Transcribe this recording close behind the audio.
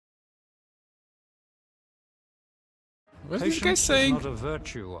What's this guy saying? Patience is not a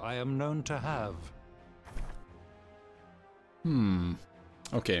virtue I am known to have.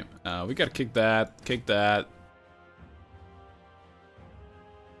 Okay, we gotta kick that, kick that.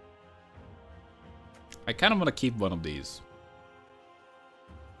 I kind of want to keep one of these.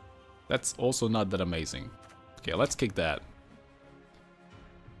 That's also not that amazing. Okay, let's kick that.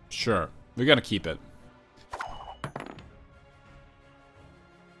 Sure, we're gonna keep it.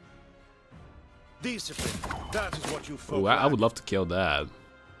 Discipline, that is what you Oh, I would love to kill that.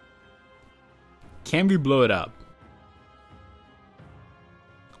 Can we blow it up?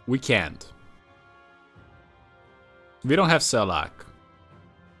 We can't. We don't have Selak.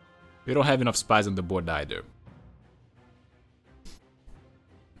 We don't have enough spies on the board either.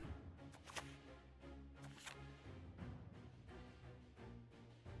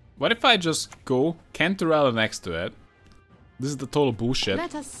 What if I just go Cantorella next to it? This is the total bullshit.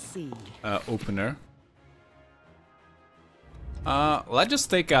 Let us see. Opener. Let's just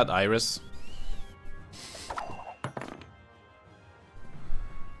take out Iris.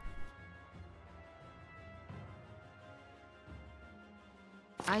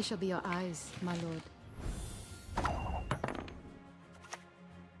 I shall be your eyes, my lord.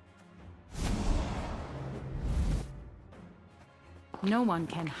 No one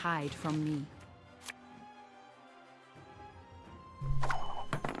can hide from me.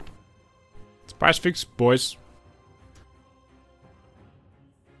 It's price fixed, boys.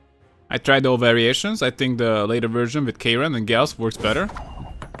 I tried all variations. I think the later version with Karen and Gals works better.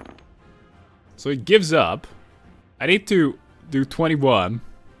 So it gives up. I need to do 21.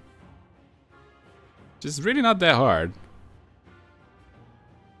 Which is really not that hard.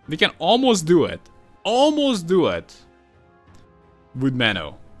 We can almost do it. Almost do it. With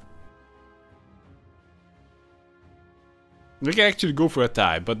Mano. We can actually go for a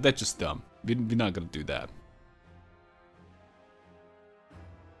tie, but that's just dumb. We're not gonna do that.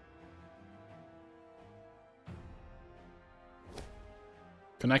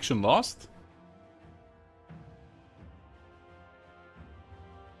 Connection lost?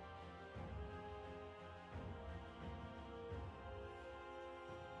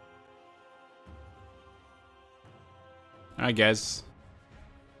 I guess.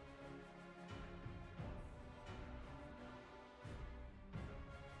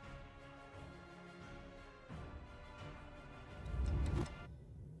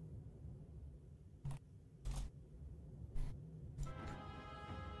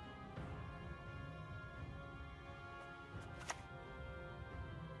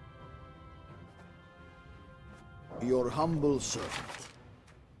 Your humble servant.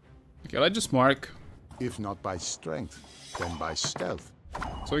 Okay, let's just mark. If not by strength, then by stealth.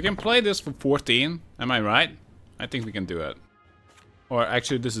 So we can play this for 14, am I right? I think we can do it. Or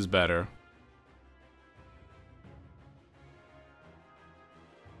actually this is better.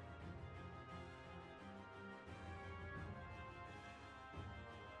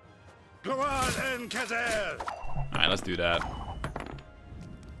 Alright, let's do that.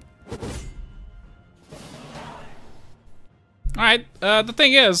 Alright, the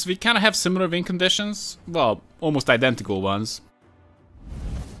thing is, we kind of have similar win conditions. Well, almost identical ones.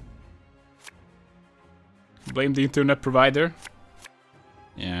 Blame the internet provider.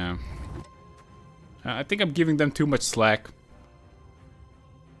 Yeah. I think I'm giving them too much slack.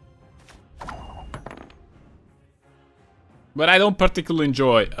 But I don't particularly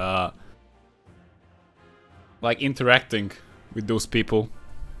enjoy, like, interacting with those people.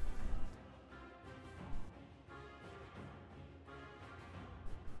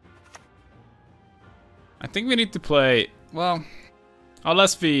 I think we need to play, well,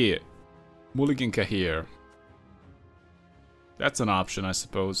 unless we mulligan Kahir. That's an option, I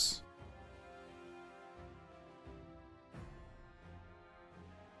suppose.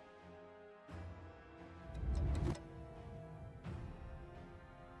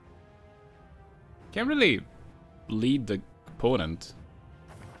 Can't really lead the opponent.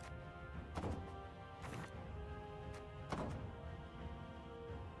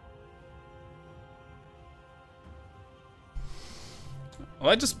 Well,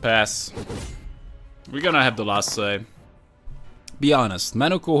 I just pass. We're gonna have the last say. Be honest,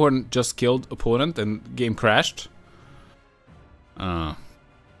 Mano Cohorn just killed opponent and game crashed. My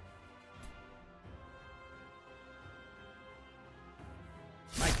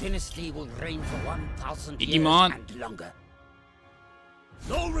dynasty will reign for 1,000 years and longer.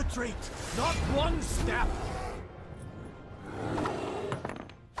 No retreat! Not one step!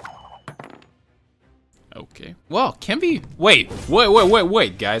 Okay. Well, can we... Wait,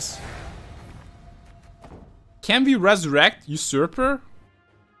 guys. Can we resurrect Usurper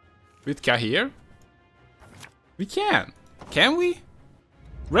with Kahir? We can. Can we?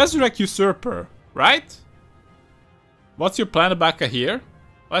 Resurrect Usurper, right? What's your plan about here?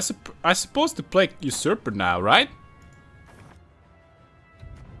 Well, I suppose to play Usurper now, right?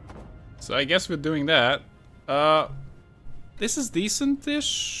 So I guess we're doing that. This is decent-ish.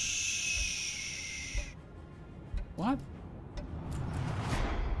 What?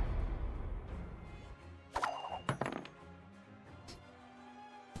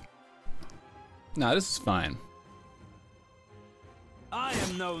 Nah, this is fine. I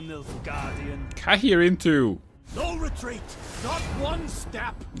am no Nilfgaardian. Kahir into. No retreat, not one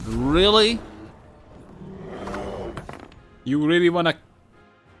step. Really? You really wanna?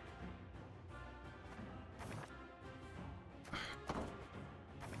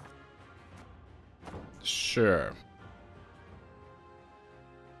 Sure.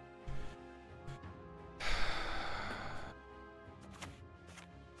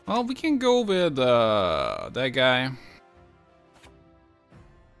 Well, we can go with that guy.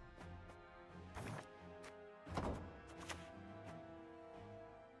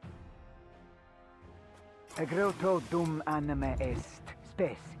 Egreto dum anime est,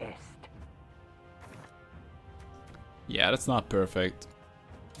 spes est. Yeah, that's not perfect.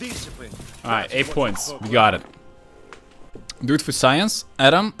 Discipline. Alright, 8 points. We got it. Do it for science.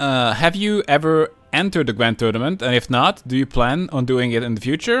 Adam, have you ever entered the Gwent tournament? And if not, do you plan on doing it in the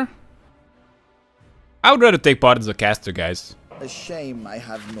future? I would rather take part as a caster, guys. A shame I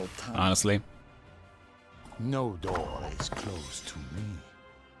have no time. Honestly. No door is closed to me.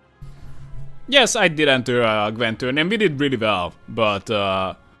 Yes, I did enter Gwent tournament and we did really well. But,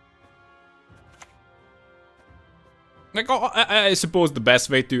 like, I suppose the best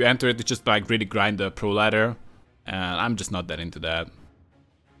way to enter it is just like really grind the pro ladder. And I'm just not that into that.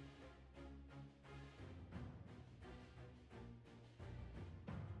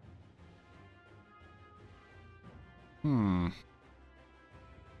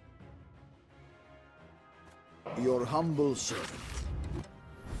 Your humble servant.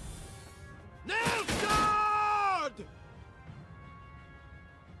 Nilfgaard!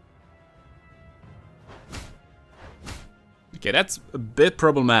 Okay, that's a bit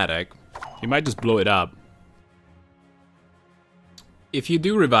problematic. You might just blow it up. If you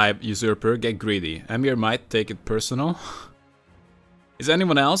do revive Usurper, get greedy. Emir might take it personal. Is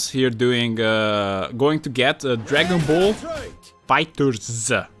anyone else here doing going to get Dragon Ball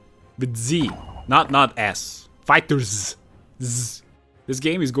Fighters with Z, not S. Fighters Z. This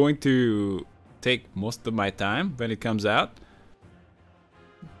game is going to take most of my time when it comes out.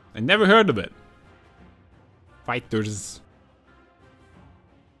 I never heard of it. Fighters.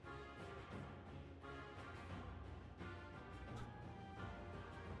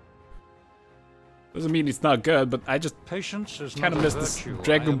 Doesn't mean it's not good, but I just Patience is kind of not a miss this virtue I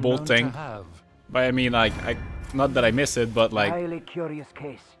Dragon am Ball known thing. to have. But I mean, like, not that I miss it, but like, Highly curious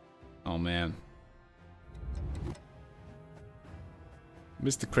case. oh man,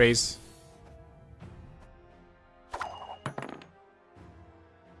 Mr. Craze.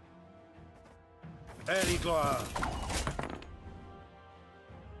 Nilfgaard.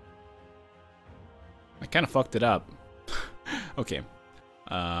 I kind of fucked it up. Okay,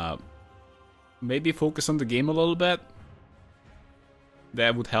 maybe focus on the game a little bit.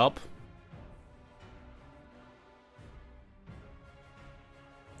 That would help.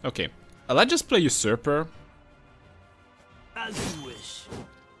 Okay, let's just play Usurper. As you wish.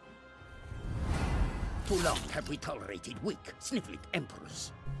 Too long have we tolerated weak, sniffling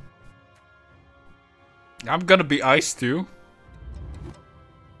emperors. I'm gonna be ice too.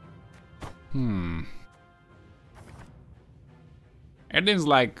 Everything's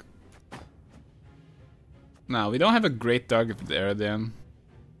like... No, we don't have a great target there then.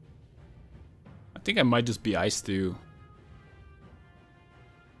 I think I might just be ice too.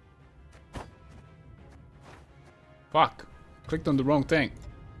 Fuck. Clicked on the wrong thing.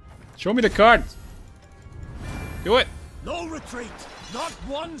 Show me the card. Do it. No retreat, not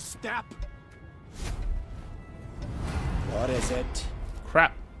one step. What is it?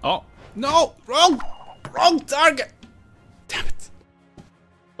 Crap. Oh. No! Wrong! Wrong target! Damn it.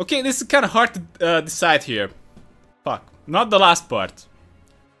 Okay, this is kind of hard to decide here. Fuck. Not the last part.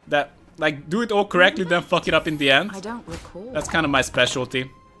 That, like, do it all correctly, then fuck it up in the end. I don't recall. That's kind of my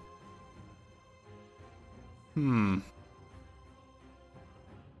specialty.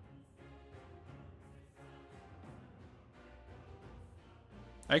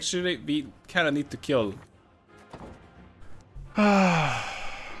 Actually, we kind of need to kill.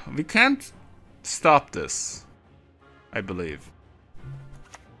 We can't stop this, I believe.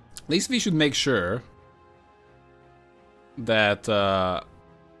 At least we should make sure that Nilfgaard!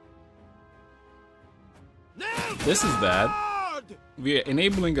 This is that. We're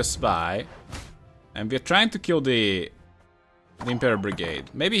enabling a spy. And we're trying to kill the Imperial Brigade.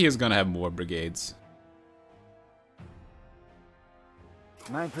 Maybe he's gonna have more brigades.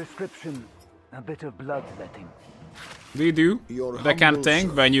 My prescription, a bit of bloodletting. Do you do Your that kind of humble thing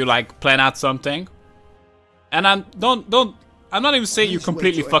servant. when you like plan out something? And I'm I'm not even saying you Please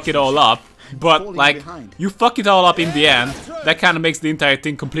completely wait, fuck it Your all up, but falling like behind. you fuck it all up in the end. That kind of makes the entire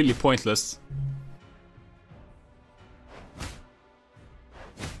thing completely pointless.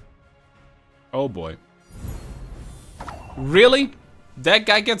 Oh boy. Really? That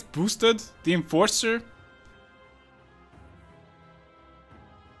guy gets boosted? The Enforcer?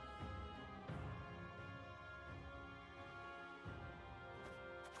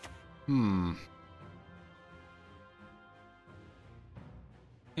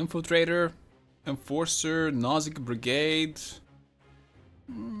 Infiltrator, Enforcer, Nausea Brigade.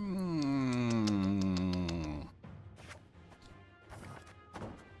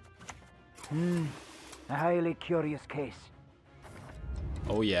 A highly curious case.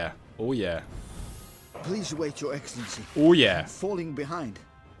 Oh yeah, oh yeah, Please wait, Your Excellency. oh yeah. Falling behind.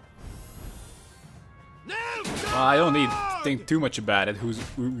 Well, I don't need to think too much about it. Who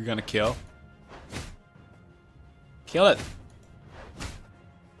we're gonna kill? Kill it.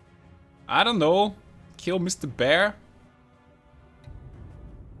 I don't know. Kill Mr. Bear?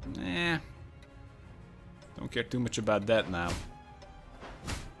 Nah. Don't care too much about that now.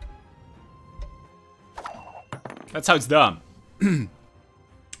 That's how it's done.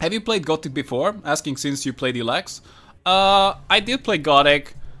 Have you played Gothic before? Asking since you played Elex. I did play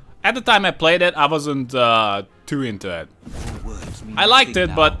Gothic. At the time I played it, I wasn't too into it. I liked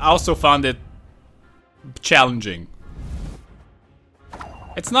it, but I also found it challenging.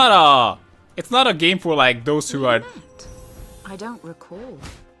 It's not a game for like those who are. I don't recall.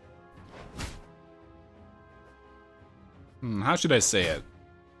 How should I say it?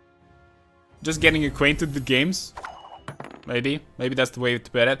 Just getting acquainted with games? Maybe that's the way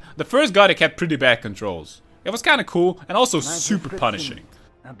to put it. The first Gothic had pretty bad controls. It was kind of cool and also My super prescription, punishing.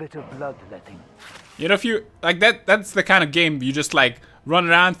 A bit of bloodletting. You know, if you like that's the kind of game you just like run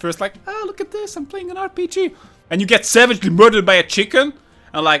around first like, oh look at this, I'm playing an RPG, and you get savagely murdered by a chicken,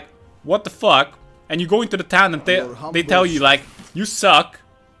 and like, what the fuck? And you go into the town and they tell you like, you suck,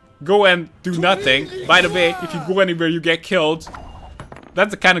 go and do nothing. By the way, if you go anywhere you get killed.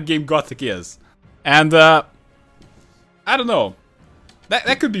 That's the kind of game Gothic is. And I don't know.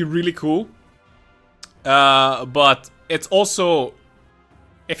 That could be really cool. But it's also,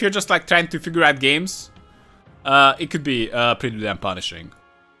 if you're just like trying to figure out games, it could be pretty damn punishing.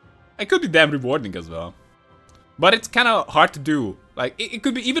 It could be damn rewarding as well. But it's kind of hard to do. Like it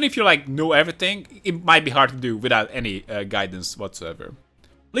could be, even if you like know everything, it might be hard to do without any guidance whatsoever.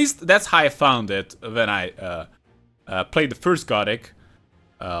 At least that's how I found it when I played the first Gothic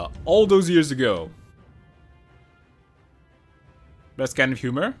all those years ago. Best kind of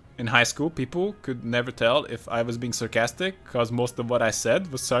humor. In high school, people could never tell if I was being sarcastic, because most of what I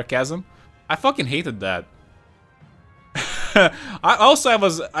said was sarcasm. I fucking hated that.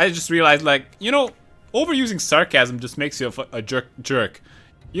 I just realized, like, you know, overusing sarcasm just makes you a jerk.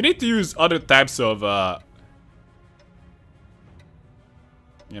 You need to use other types of,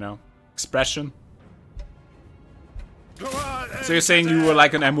 you know, expression. So you're saying you were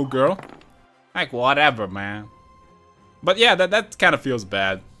like an emo girl? Like, whatever, man. But yeah, that kind of feels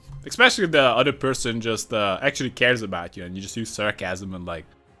bad. Especially if the other person just actually cares about you and you just use sarcasm and like,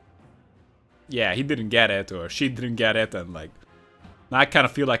 yeah, he didn't get it or she didn't get it, and like, now I kind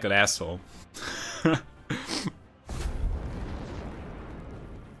of feel like an asshole.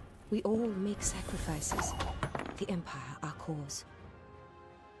 We all make sacrifices. The Empire, our cause.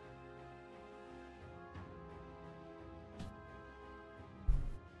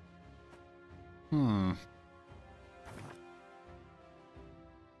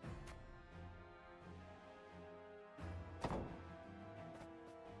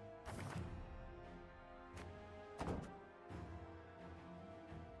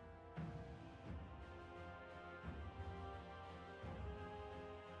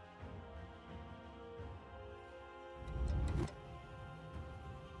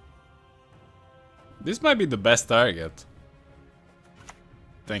 This might be the best target.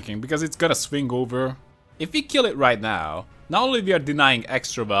 Thinking, because it's gonna swing over. If we kill it right now, not only we are denying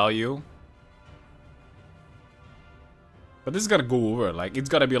extra value, but this is gonna go over. Like, it's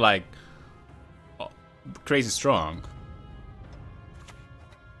gonna be like crazy strong.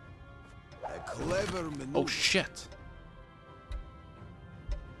 Oh shit!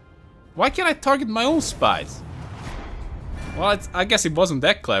 Why can't I target my own spies? Well, I guess it wasn't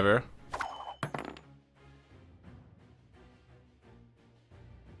that clever.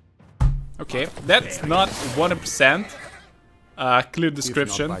 Okay, that's not 100% clear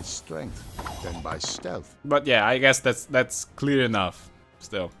description. If not by strength, then by stealth. But yeah, I guess that's clear enough.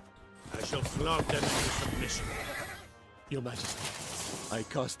 Still. I shall flog them into submission. Your Majesty, I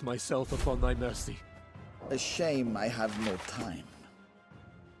cast myself upon thy mercy. A shame I have no time.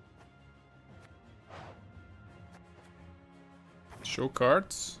 Show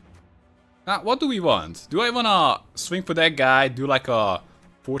cards. What do we want? Do I wanna swing for that guy, do like a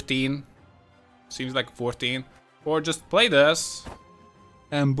 14? Seems like 14. Or just play this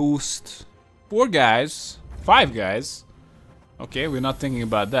and boost 4 guys, 5 guys. Okay, we're not thinking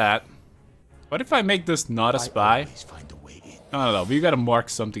about that. What if I make this not a spy? No, we gotta mark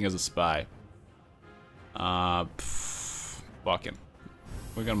something as a spy. Fucking.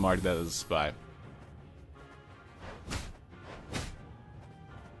 We're gonna mark that as a spy.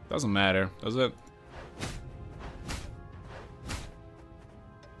 Doesn't matter, does it?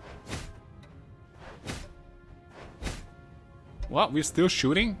 What? We're still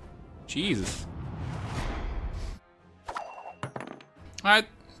shooting? Jesus. Alright,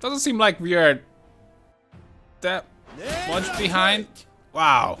 doesn't seem like we are that much behind.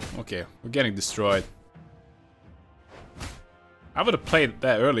 Wow, okay, we're getting destroyed. I would have played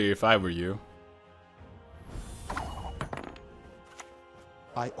that earlier if I were you.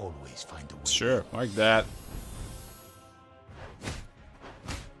 I always find a way. Sure, like that.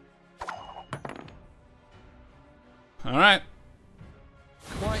 Alright.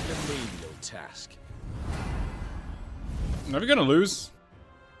 Quite the menial task. Are we gonna lose?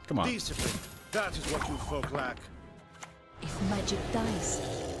 Come on. Discipline, that is what you folk lack. If magic dies,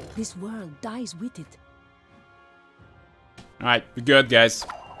 this world dies with it. Alright, we're good, guys.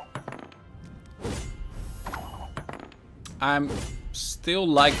 I'm still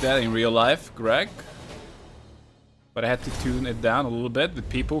like that in real life, Greg. But I had to tune it down a little bit with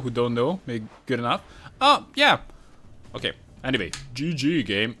people who don't know. Maybe good enough. Oh, yeah. Okay, anyway. GG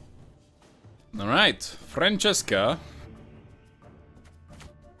game. Alright, Francesca.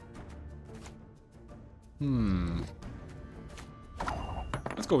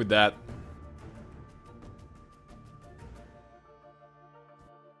 Let's go with that.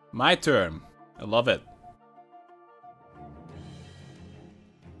 My turn. I love it.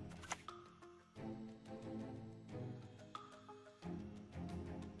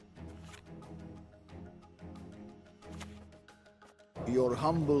 Your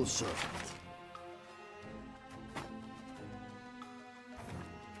humble servant.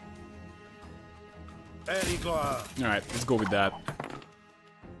 Alright, let's go with that.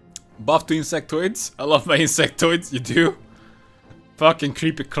 Buff to insectoids. I love my insectoids, you do? Fucking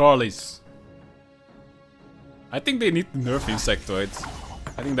creepy crawlies. I think they need to nerf insectoids.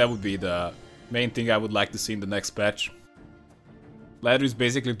 I think that would be the main thing I would like to see in the next patch. Ladder is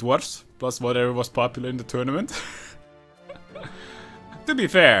basically dwarfs, plus whatever was popular in the tournament. To be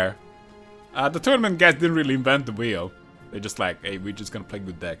fair, the tournament guys didn't really invent the wheel. They're just like, hey, we're just gonna play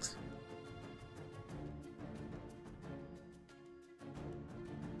good decks.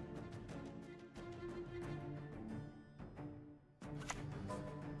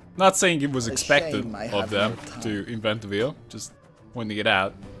 Not saying it was expected of them to invent the wheel, just pointing it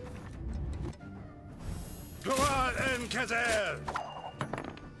out.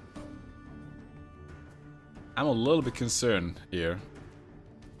 I'm a little bit concerned here.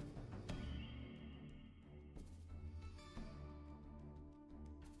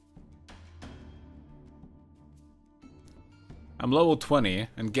 I'm level 20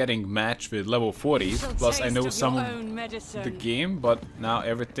 and getting matched with level 40s, plus I know some of the game, but now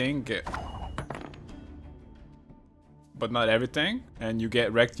everything but not everything, and you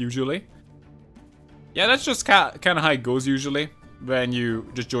get wrecked usually. Yeah, that's just kind of how it goes usually, when you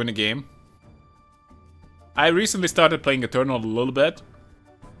just join a game. I recently started playing Eternal a little bit,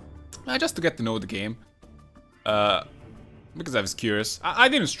 just to get to know the game. Because I was curious. I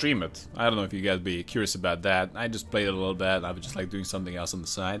didn't stream it. I don't know if you guys be curious about that. I just played it a little bit. I was just like doing something else on the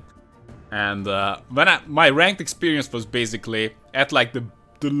side. And my ranked experience was basically at like the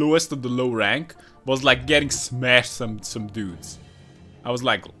lowest of the low rank was like getting smashed some dudes. I was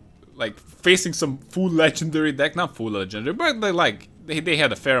like facing some full legendary deck, not full legendary, but they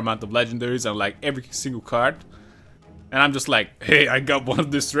had a fair amount of legendaries and like every single card. And I'm just like, hey, I got one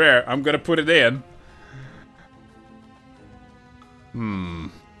of this rare. I'm gonna put it in.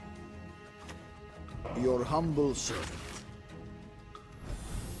 Your humble servant.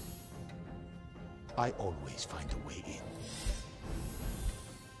 I always find a way in.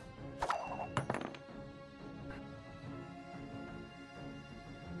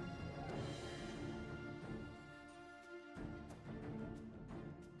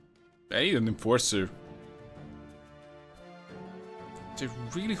 I need an enforcer. They're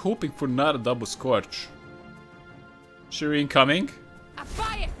really hoping for not a double scorch. Ciri incoming.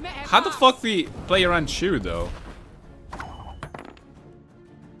 How the fuck we play around Ciri though?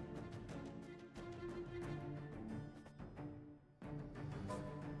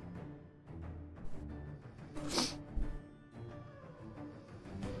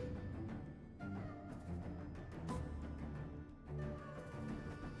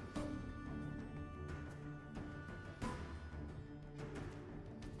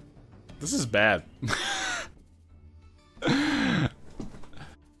 This is bad.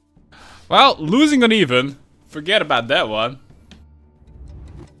 Well, losing uneven. Forget about that one.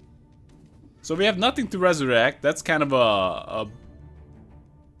 So we have nothing to resurrect. That's kind of a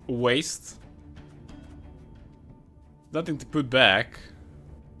waste. Nothing to put back.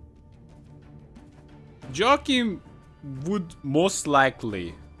 Joachim would most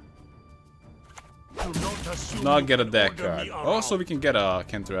likely not get a deck card. Also, we can get a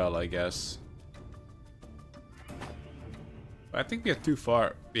Cantarell, I guess. I think we are too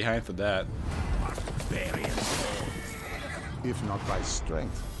far behind for that. If not by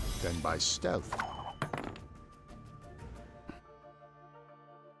strength, then by stealth.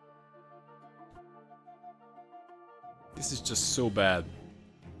 This is just so bad.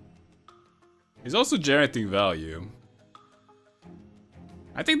 He's also generating value.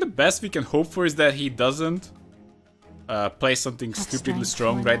 I think the best we can hope for is that he doesn't play something stupidly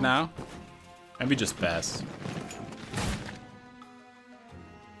strong right now. And we just pass.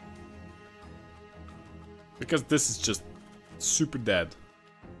 Because this is just super dead.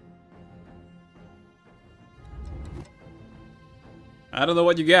 I don't know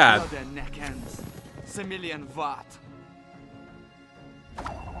what you got.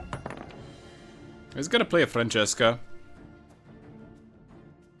 He's gonna play a Francesca.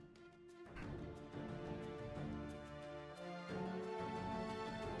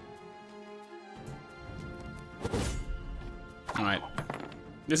 Alright.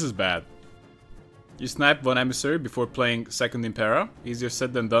 This is bad. You snipe one emissary before playing second Impera. Easier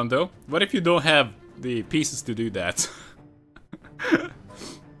said than done though. What if you don't have the pieces to do that?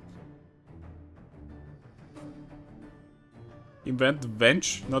 Invent the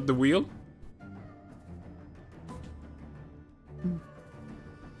bench, not the wheel.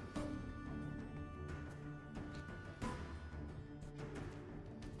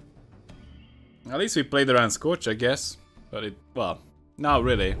 At least we played around Scorch, I guess. But it, well, not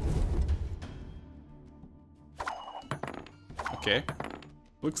really. Okay.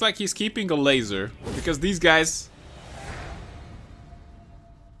 Looks like he's keeping a laser. Because these guys...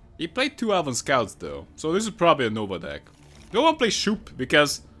 He played 2 Elven Scouts though. So this is probably a Nova deck. No one plays Shoop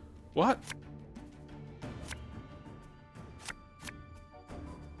because... What?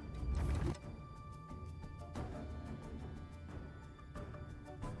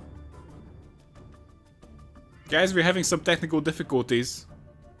 Guys, we're having some technical difficulties.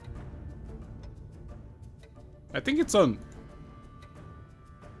 I think it's on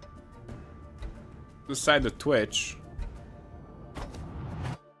the side of Twitch.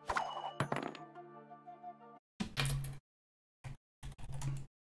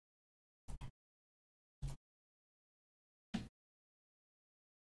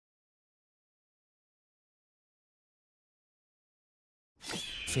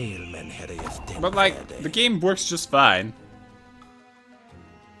 But like, the game works just fine.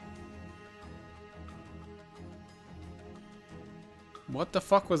 What the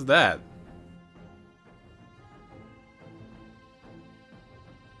fuck was that?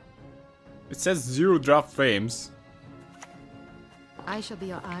 It says 0 drop frames. I shall be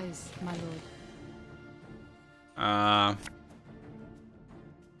your eyes, my lord.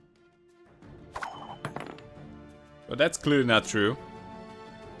 But that's clearly not true.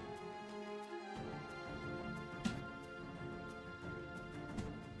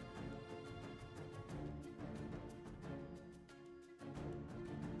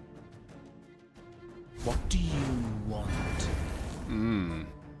 What do you want?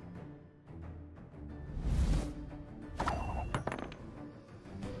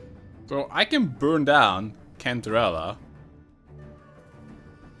 So I can burn down Cantarella.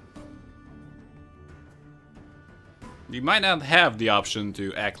 You might not have the option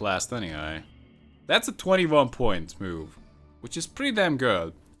to act last anyway. That's a 21 point move, which is pretty damn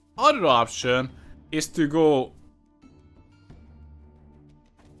good. Other option is to go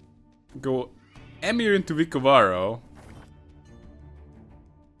Emir into Vicovaro,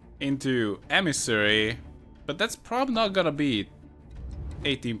 into Emissary, but that's probably not gonna be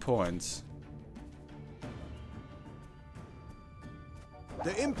 18 points.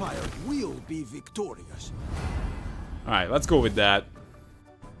 The Empire will be victorious. Alright, let's go with that.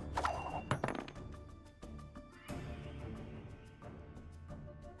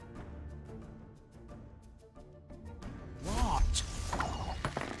 What?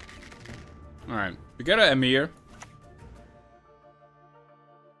 Alright, we got an Emir.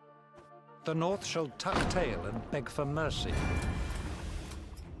 The North shall tuck tail and beg for mercy.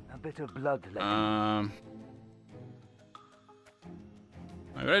 A bit of blood left.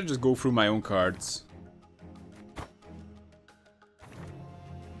 I'd rather just go through my own cards.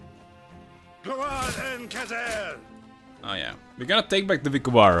 Oh yeah, we're gonna take back the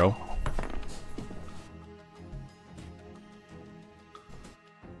Vicovaro.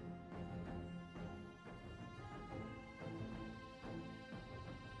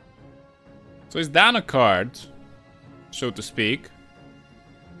 So he's down a card, so to speak.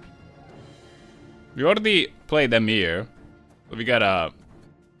 We already played Emir, but we gotta...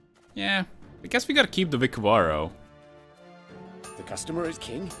 Yeah, I guess we gotta keep the Vicovaro. The customer is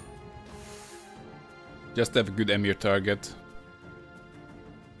king. Just to have a good Emir target.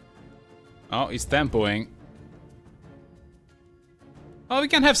 Oh, he's tempoing. Oh, we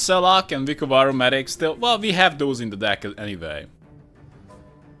can have Selak and Vicovaro medic still. Well, we have those in the deck anyway.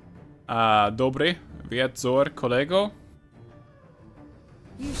 Dobry, Vietzor, Kolego.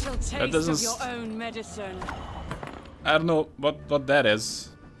 You shall taste of your own medicine. I don't know what that is.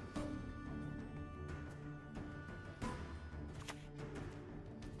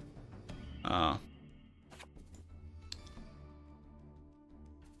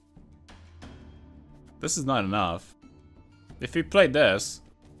 This is not enough. If we play this,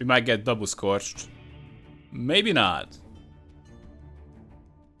 we might get double scorched. Maybe not.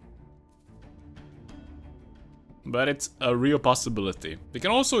 But it's a real possibility. We can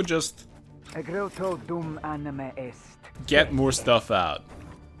also just get more stuff out.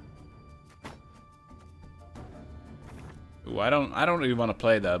 Ooh, I don't really want to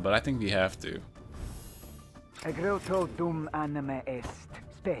play that, but I think we have to.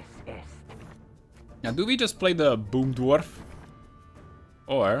 Now, do we just play the Boom Dwarf?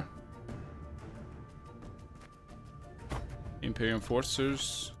 Or Imperium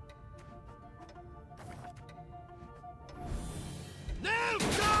Forcers?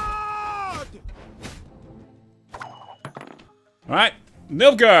 Nilfgaard! Alright,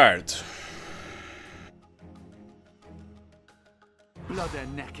 Nilfgaard! Blood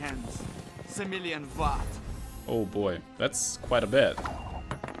and neck ends. Similian Vat. Oh boy, that's quite a bit.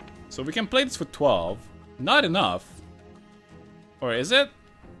 So we can play this for 12. Not enough. Or is it?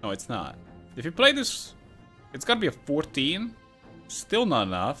 No, it's not. If you play this, it's gotta be a 14. Still not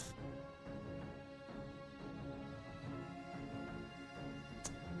enough.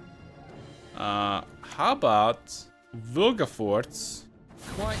 How about Vilgefortz?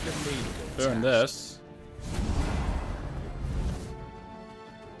 Quite the lead. Turn this.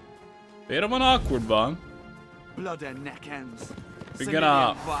 Bit of an awkward one. Blood and neck ends. We're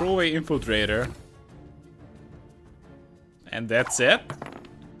gonna throw away Infiltrator. And that's it.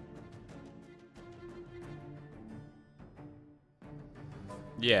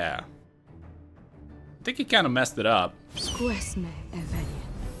 Yeah. I think he kind of messed it up.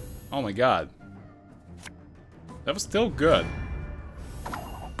 Oh my god. That was still good.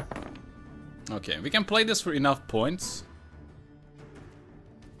 Okay, we can play this for enough points.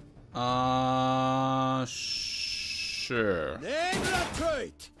 Sure.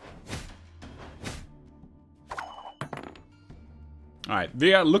 Alright,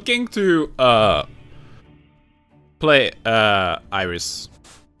 we are looking to play Iris.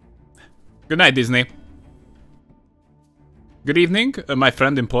 Good night, Disney. Good evening, my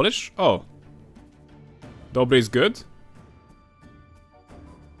friend in Polish. Oh. Dobry is good.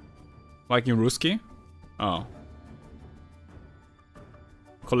 Like in Ruski? Oh.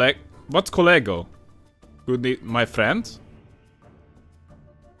 What's Kolego? Good, my friend?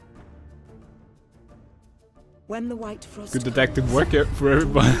 When the white frost Good detective work here for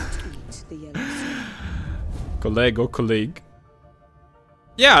everybody. Colleague.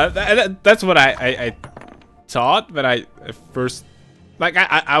 Yeah, that's what I thought when I first... Like,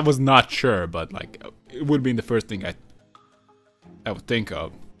 I was not sure, but like, it would be the first thing I would think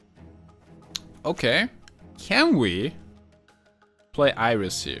of. Okay. Can we play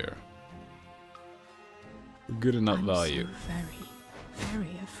Iris here? Good enough value. So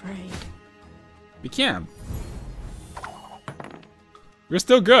very afraid. We can. We're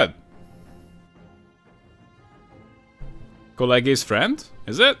still good. Colleague's friend?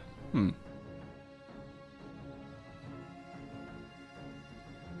 Is it?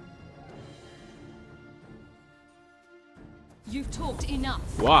 You've talked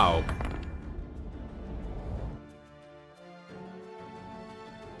enough. Wow.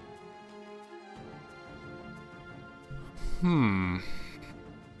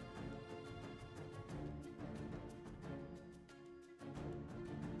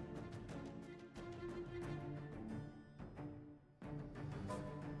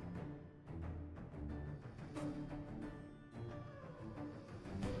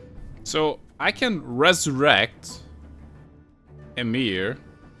 So I can resurrect Emir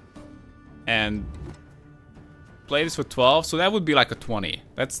and play this for 12, so that would be like a 20.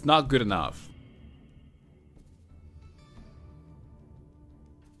 That's not good enough.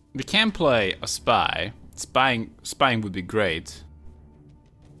 We can play a spy. Spying would be great.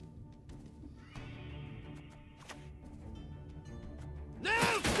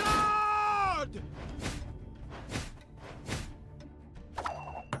 Nilfgaard!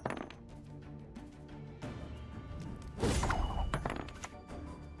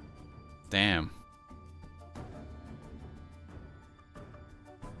 Damn.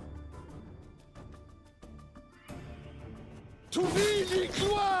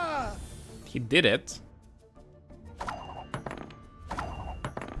 He did it.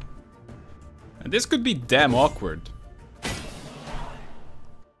 And this could be damn awkward.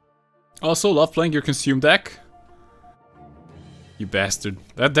 Also, love playing your consume deck. You bastard.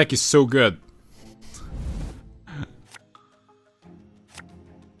 That deck is so good.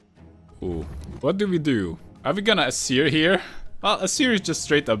 Ooh. What do we do? Are we gonna Asir here? Well, Asir is just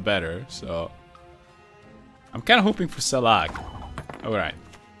straight up better, so... I'm kinda hoping for Salag. Alright.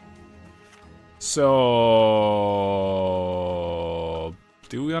 So...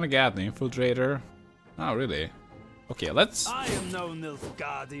 Do we wanna get the Infiltrator? Not really. Okay, let's... I am no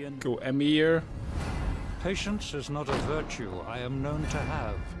Nilfgaardian. Go Emir. Patience is not a virtue I am known to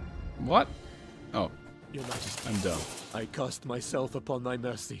have. What? Oh, Your Majesty, I'm done. I cast myself upon thy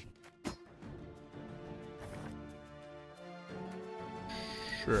mercy.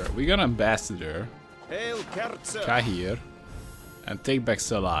 Sure, we got Ambassador. Kahir. And take back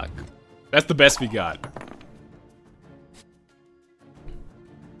Salag. That's the best we got.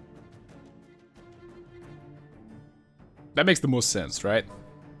 That makes the most sense, right?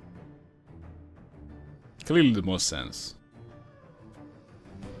 Clearly the most sense.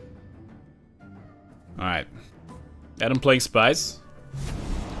 Alright. Adam playing spies.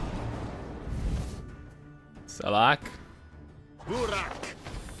 Salak.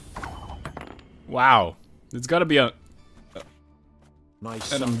 Wow. It's gotta be an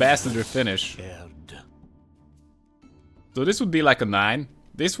ambassador finish. So this would be like a 9.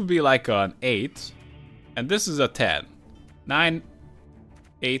 This would be like an 8. And this is a 10. 9,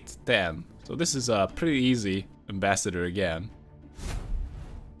 8, 10. So this is a pretty easy ambassador again.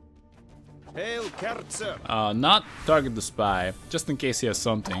 Not target the spy, just in case he has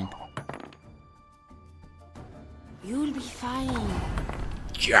something. You'll be fine.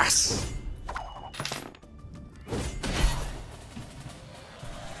 Yes!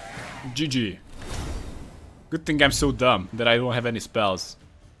 GG. Good thing I'm so dumb that I don't have any spells.